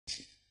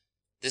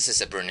This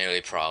is a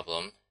Bernoulli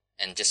problem,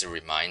 and just a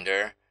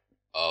reminder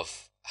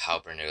of how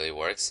Bernoulli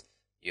works.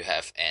 You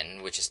have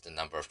n, which is the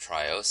number of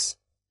trials,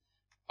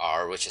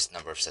 r, which is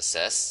number of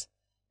success,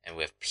 and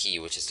we have p,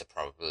 which is the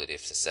probability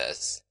of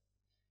success.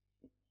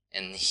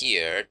 And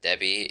here,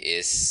 Debbie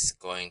is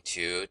going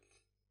to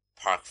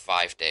park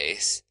 5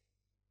 days,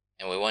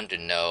 and we want to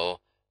know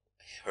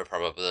her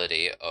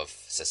probability of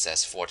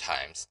success 4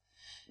 times.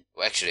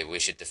 Well, actually, we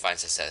should define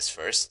success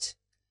first,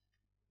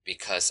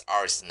 because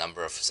r is the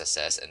number of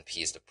success and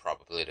p is the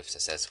probability of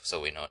success, so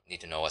we need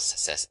to know what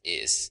success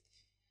is.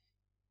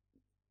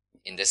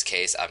 In this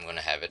case, I'm going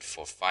to have it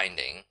for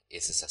finding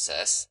is a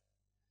success.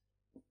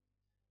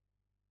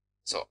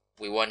 So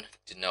we want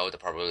to know the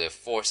probability of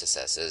 4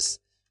 successes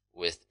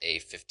with a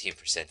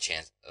 15%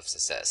 chance of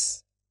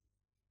success.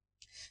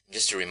 And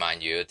just to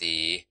remind you,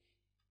 the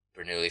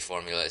Bernoulli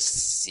formula is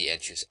C and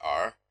choose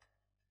R,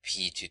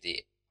 P to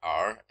the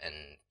R,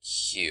 and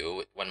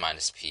Q, 1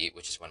 minus P,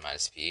 which is 1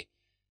 minus P,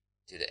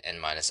 to the N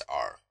minus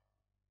R.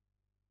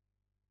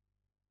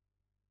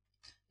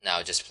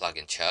 Now just plug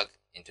in chug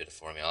into the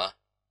formula.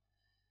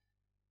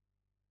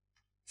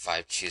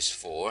 5 choose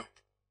 4.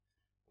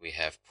 We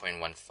have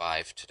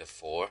 0.15 to the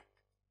 4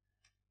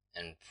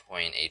 and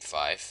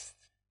 0.85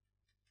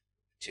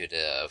 to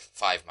the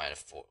 5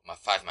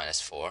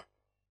 minus 4,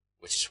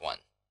 which is 1.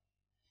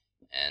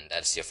 And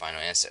that's your final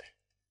answer.